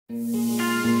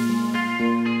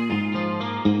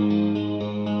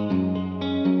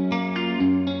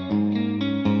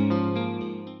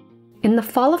In the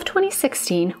fall of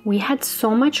 2016, we had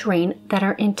so much rain that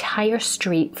our entire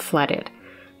street flooded.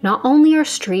 Not only our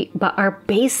street, but our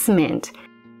basement.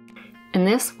 And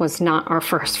this was not our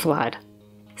first flood.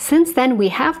 Since then, we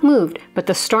have moved, but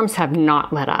the storms have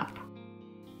not let up.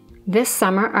 This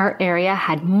summer, our area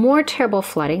had more terrible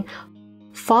flooding,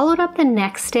 followed up the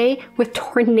next day with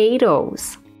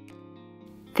tornadoes.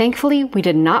 Thankfully, we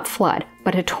did not flood,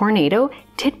 but a tornado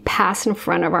did pass in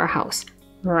front of our house.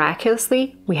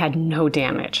 Miraculously, we had no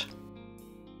damage.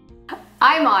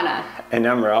 I'm Anna. And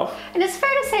I'm Ralph. And it's fair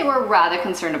to say we're rather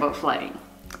concerned about flooding.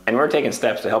 And we're taking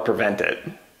steps to help prevent it.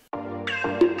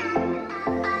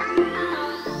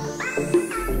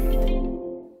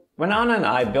 When Anna and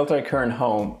I built our current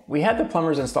home, we had the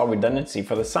plumbers install redundancy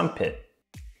for the sump pit.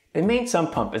 The main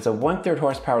sump pump is a 1/3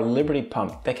 horsepower Liberty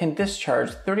pump that can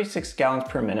discharge 36 gallons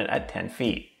per minute at 10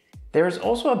 feet. There is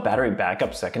also a battery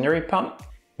backup secondary pump.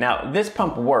 Now, this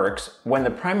pump works when the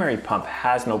primary pump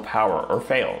has no power or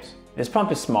fails. This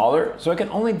pump is smaller, so it can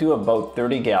only do about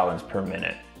 30 gallons per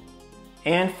minute.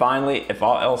 And finally, if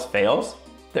all else fails,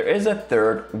 there is a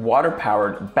third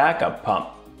water-powered backup pump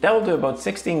that will do about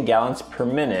 16 gallons per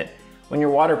minute when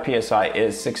your water PSI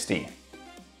is 60.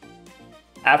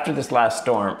 After this last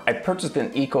storm, I purchased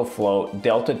an Ecoflow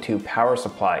Delta 2 power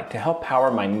supply to help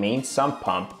power my main sump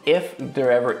pump if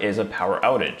there ever is a power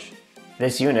outage.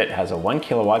 This unit has a 1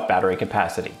 kilowatt battery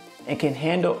capacity and can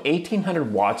handle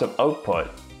 1800 watts of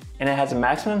output, and it has a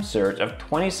maximum surge of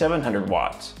 2700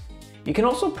 watts. You can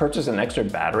also purchase an extra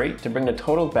battery to bring the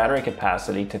total battery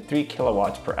capacity to 3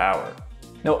 kilowatts per hour.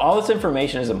 Now, all this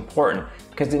information is important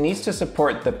because it needs to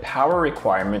support the power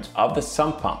requirements of the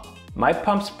sump pump. My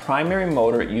pump's primary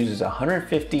motor uses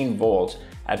 115 volts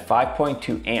at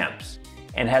 5.2 amps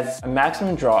and has a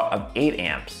maximum draw of 8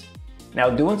 amps. Now,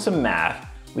 doing some math,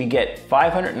 we get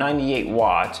 598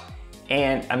 watts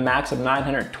and a max of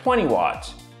 920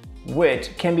 watts,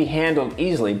 which can be handled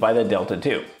easily by the Delta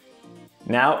 2.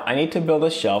 Now I need to build a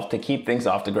shelf to keep things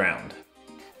off the ground.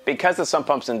 Because the sump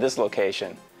pump's in this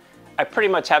location, I pretty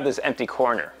much have this empty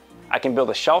corner. I can build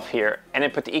a shelf here and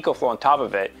then put the Ecoflow on top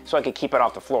of it so I can keep it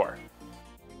off the floor.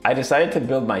 I decided to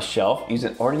build my shelf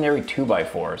using ordinary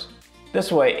 2x4s.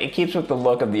 This way it keeps with the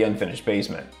look of the unfinished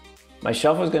basement. My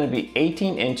shelf was going to be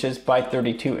 18 inches by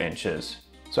 32 inches.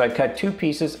 So I cut 2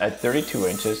 pieces at 32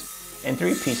 inches and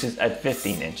 3 pieces at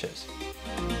 15 inches.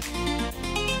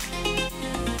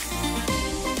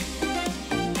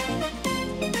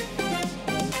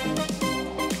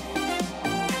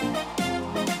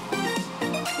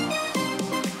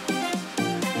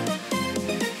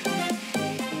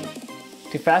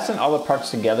 To fasten all the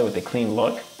parts together with a clean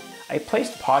look, I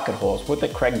placed pocket holes with a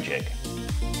Craig jig.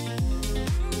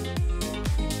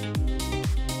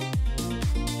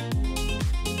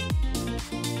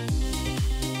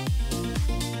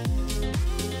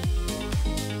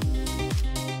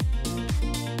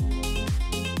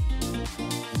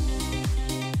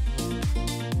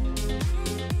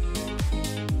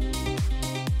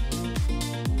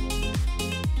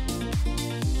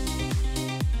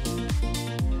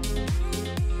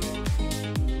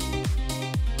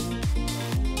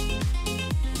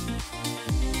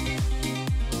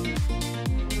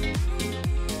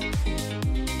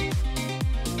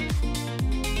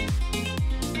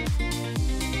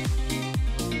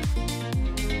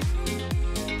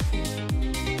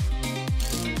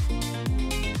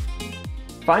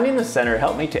 Finding the center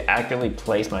helped me to accurately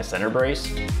place my center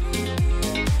brace.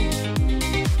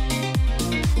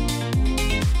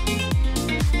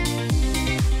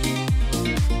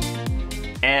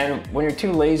 And when you're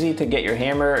too lazy to get your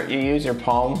hammer, you use your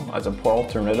palm as a poor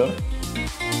alternative.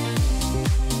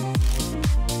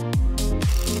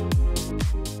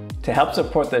 To help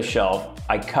support the shelf,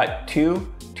 I cut 2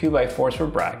 2x4s for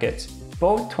brackets,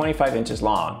 both 25 inches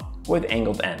long, with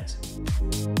angled ends.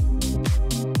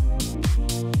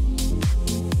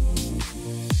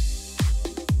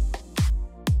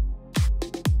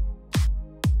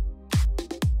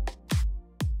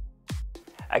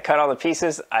 I cut all the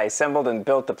pieces, I assembled and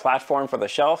built the platform for the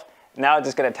shelf. Now I'm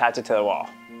just going to attach it to the wall.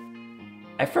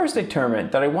 I first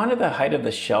determined that I wanted the height of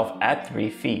the shelf at 3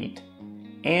 feet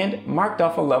and marked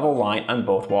off a level line on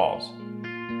both walls.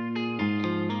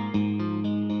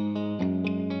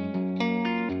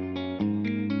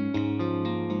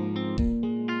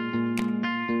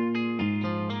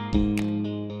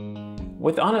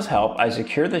 With Anna's help, I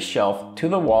secured the shelf to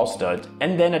the wall studs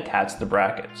and then attached the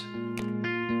brackets.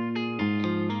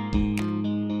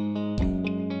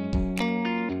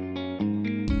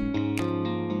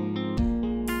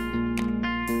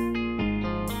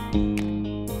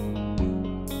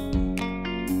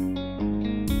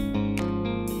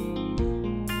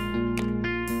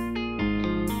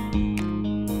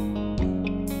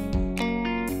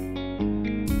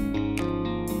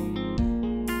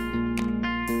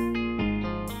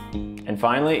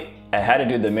 finally, I had to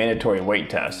do the mandatory weight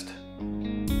test.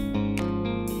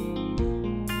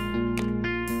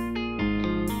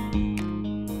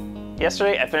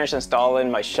 Yesterday I finished installing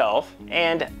my shelf,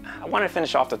 and I wanted to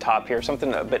finish off the top here,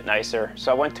 something a bit nicer.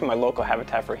 So I went to my local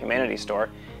Habitat for Humanity store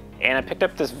and I picked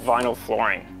up this vinyl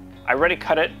flooring. I already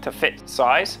cut it to fit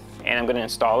size and I'm going to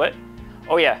install it.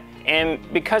 Oh yeah, and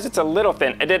because it's a little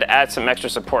thin, I did add some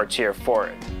extra supports here for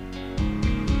it.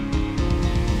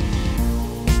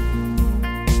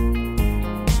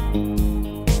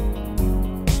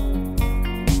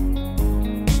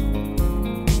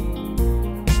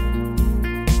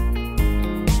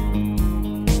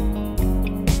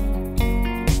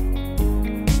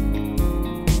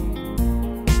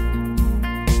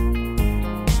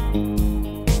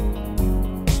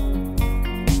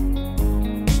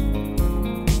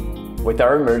 With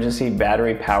our emergency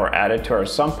battery power added to our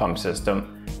sump pump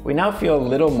system, we now feel a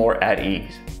little more at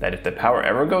ease that if the power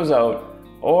ever goes out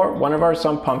or one of our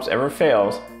sump pumps ever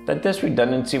fails, that this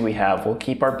redundancy we have will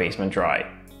keep our basement dry.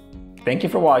 Thank you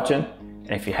for watching,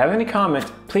 and if you have any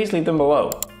comments, please leave them below.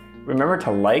 Remember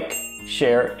to like,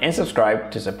 share, and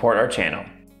subscribe to support our channel.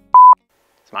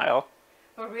 Smile.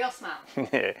 A real smile.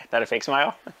 That a fake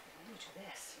smile? Do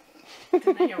this.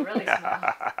 And then you'll really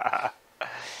smile.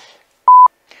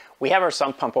 We have our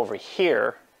sump pump over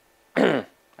here. I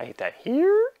hit that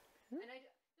here.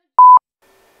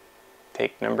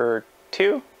 Take number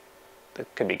 2.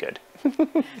 That could be good.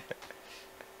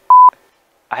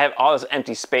 I have all this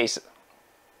empty space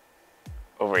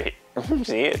over here.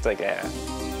 See, it's like a...